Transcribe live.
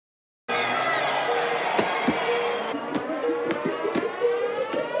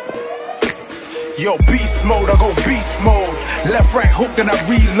Yo, beast mode, I go beast mode. Left, right hook, then I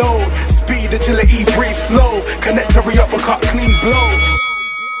reload. Speed agility, breathe slow. Connect every uppercut, clean blows.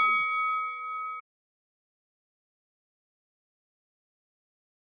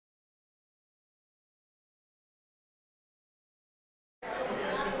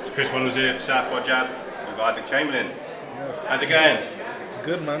 Chris Waddams here for Southpaw Jab with Isaac Chamberlain. Yes. How's it going?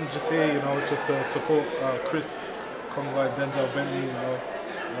 Good, man. Just here, you know, just to support Chris, Convoy, Denzel Bentley, you know,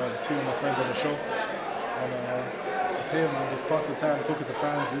 two of my friends on the show. And just here, man, just pass the time, talking to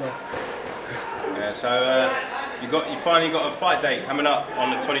fans, you know. Yeah, so you finally got a fight date coming up on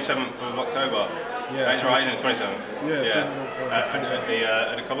the 27th of October. Yeah, that's right, isn't it? 27th. Yeah. At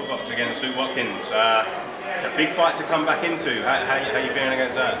the Copperbox against Luke Watkins. It's a big fight to come back into. How are you feeling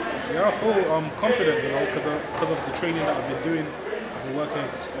against that? Yeah, I feel confident, you know, because of the training that I've been doing. I've been working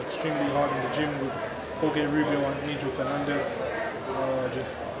extremely hard in the gym with Jorge Rubio and Angel Fernandez.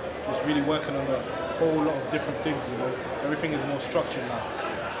 Just really working on a whole lot of different things, you know. Everything is more structured now.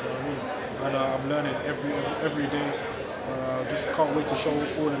 Do you know what I mean? And I'm learning every day. Just can't wait to show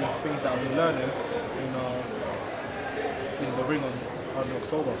all of these things that I've been learning in the ring on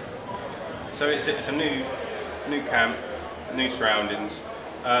October. So it's a new camp, new surroundings.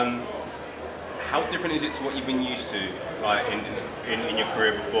 How different is it to what you've been used to, like in your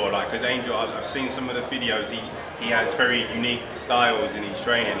career before? Like, because Angel, I've seen some of the videos. He has very unique styles in his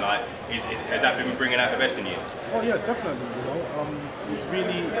training. Like, has that been bringing out the best in you? Oh yeah, definitely. You know, it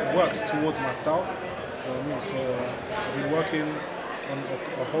really works towards my style. You know what I mean? So I've been working on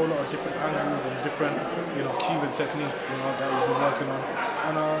a whole lot of different angles and different, you know, Cuban techniques, you know, that he's been working on,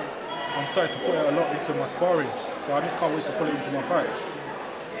 and I'm starting to put it a lot into my sparring. So I just can't wait to put it into my fight.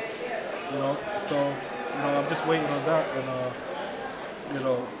 You know, so you know, I'm just waiting on that, and you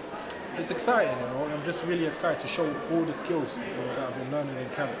know, it's exciting. You know, I'm just really excited to show all the skills, you know, that I've been learning in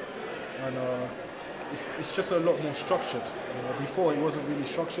camp, and it's just a lot more structured. You know, before it wasn't really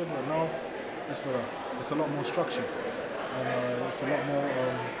structured, but now it's a lot more structured, and it's a lot more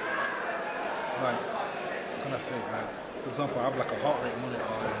like, how can I say, like, for example, I have like a heart rate monitor,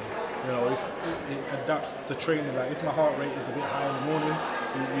 and you know, if it adapts the training. Like, if my heart rate is a bit high in the morning,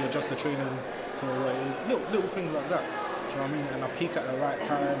 we adjust the training to what it is. Little things like that. Do you know what I mean? And I peak at the right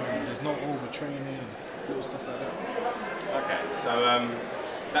time, and there's no overtraining and little stuff like that. Okay, so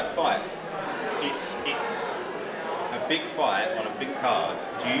that fight, it's a big fight on a big card.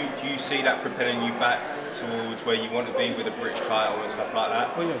 Do you see that propelling you back towards where you want to be with a British title and stuff like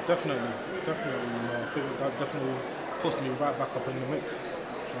that? Oh yeah, definitely. You know, I think that definitely puts me right back up in the mix.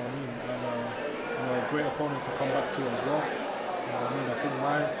 Do you know what I mean? And you know, a great opponent to come back to as well. You know what I mean? I think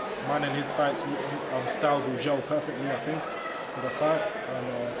mine and his fights, styles will gel perfectly. I think with the fight, and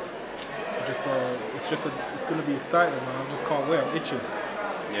it's going to be exciting, man. I just can't wait. I'm itching.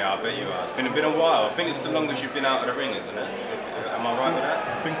 Yeah, I bet you are. It's been a while. I think it's the longest you've been out of the ring, isn't it? Am I right with that?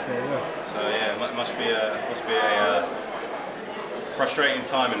 I think so. Yeah. So yeah, it must be a frustrating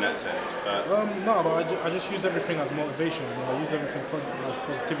time in that sense. But no, but I just use everything as motivation. You know, I use everything as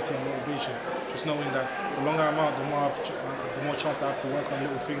positivity and motivation. Just knowing that the longer I'm out, the more chance I have to work on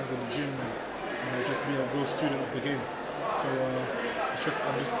little things in the gym, and you know, just be a real student of the game. So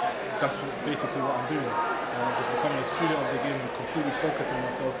that's basically what I'm doing. Just becoming a student of the game and completely focusing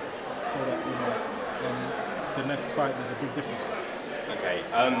myself, so that, you know, the next fight is a big difference. Okay.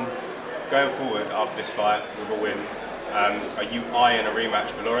 Going forward after this fight with a win, are you eyeing a rematch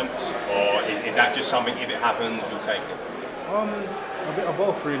for Lawrence, or is that just something, if it happens, you'll take it? A bit of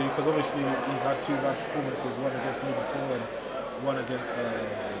both, really, because obviously he's had two bad performances, one against me before and one against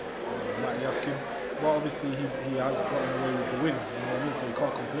Matty Yaskin. But obviously he has gotten away with the win, you know what I mean, so he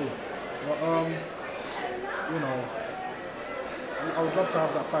can't complain. But you know, I would love to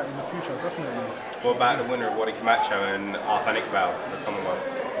have that fight in the future, definitely. What about the winner of Wadi Camacho and Arthur Iqbal, the Commonwealth?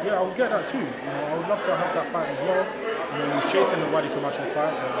 Yeah, I would get that too. You know, I would love to have that fight as well. You know, he was chasing the Wadi Camacho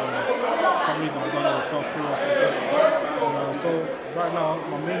fight, but for some reason, I don't know, it fell through or something. And, so right now,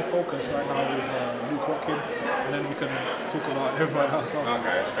 my main focus right now is Luke Watkins, and then we can talk about everyone else after.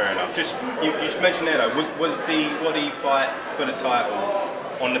 Okay, that's fair enough. Just you just mentioned there though, was the Wadi fight for the title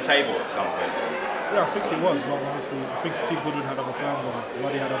on the table at some point? Yeah, I think it was, but obviously I think Steve Goodwin had other plans and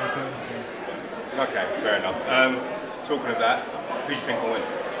Wadi had other plans. So. Okay, fair enough. Talking of that, who do you think will win?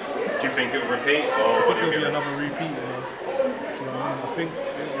 Do you think it will repeat, or I think it'll be another repeat? You know? Do you know what I mean? I think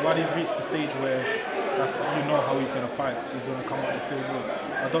Wadi's reached the stage where you know how he's going to fight. He's going to come out the same way.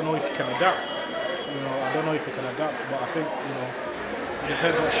 I don't know if he can adapt. You know, I don't know if he can adapt, but I think, you know, it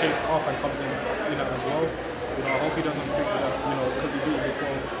depends what shape Arthur comes in as well. You know, I hope he doesn't think that, you know, because he beat him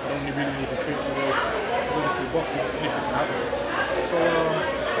before, I don't really need to train for this. Because obviously boxing, anything can happen. So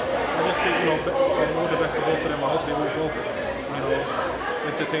I just think, you know, all the best to both of them. I hope they will both, you know,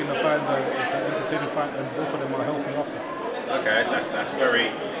 entertain the fans, and it's an entertaining fight, and both of them are healthy after. Okay, that's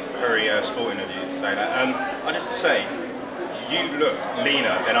very sporting of you to say that. I just say, you look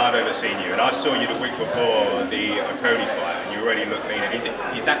leaner than I've ever seen you, and I saw you the week before the Cody fight, and you already look leaner. Is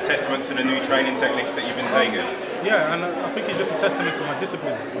that testament to the new training techniques that you've been taking? Yeah, and I think it's just a testament to my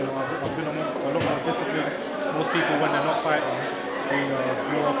discipline. You know, I've been a lot more disciplined. Most people, when they're not fighting, they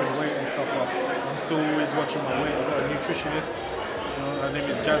blow up in weight and stuff, but I'm still always watching my weight. I've got a nutritionist. You know, her name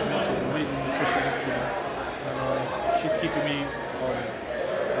is Jasmine. She's an amazing nutritionist, you know, and she's keeping me on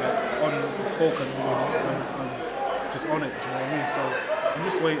focused, you know, and just on it, do you know what I mean? So I'm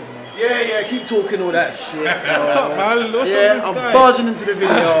just waiting, man. Yeah, keep talking all that shit. Yeah, I'm barging into the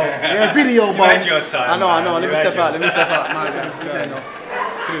video. Yeah, video, man. You had your time. I know. Let me step out. My guys, let me say no.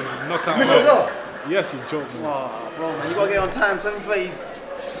 Please, knock out. Miss it up. Yes, you joke, man. Oh, bro, man, you gotta get on time. 7:30.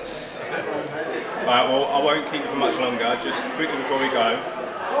 Alright, well, I won't keep you for much longer. Just quickly before we go,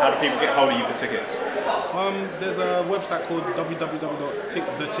 how do people get hold of you for tickets? There's a website called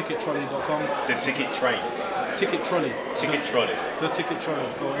www.thetickettrolley.com. The Ticket Train. Ticket Trolley. Ticket Trolley. The Ticket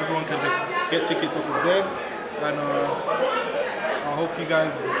Trolley. So everyone can just get tickets off of there. And I hope you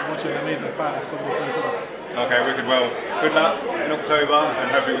guys watch an amazing fight October 27th. Okay, wicked. Well, good luck in October, and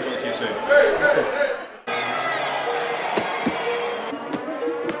hopefully we'll talk to you soon. Okay.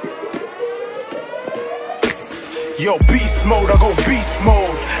 Yo, beast mode, I go beast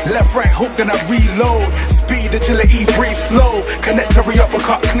mode. Left, right hook, then I reload. Speed, agility, breathe slow. Connect every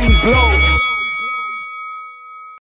uppercut, clean blow.